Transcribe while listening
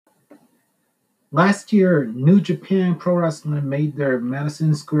Last year, New Japan Pro Wrestling made their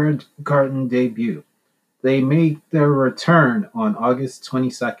Madison Square Garden debut. They make their return on August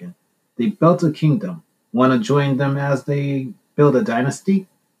 22nd. They built a kingdom. Want to join them as they build a dynasty?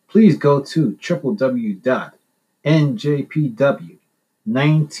 Please go to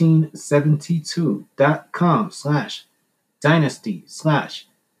www.njpw1972.com/dynasty/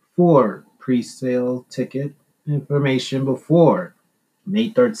 for pre-sale ticket information before May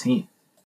 13th.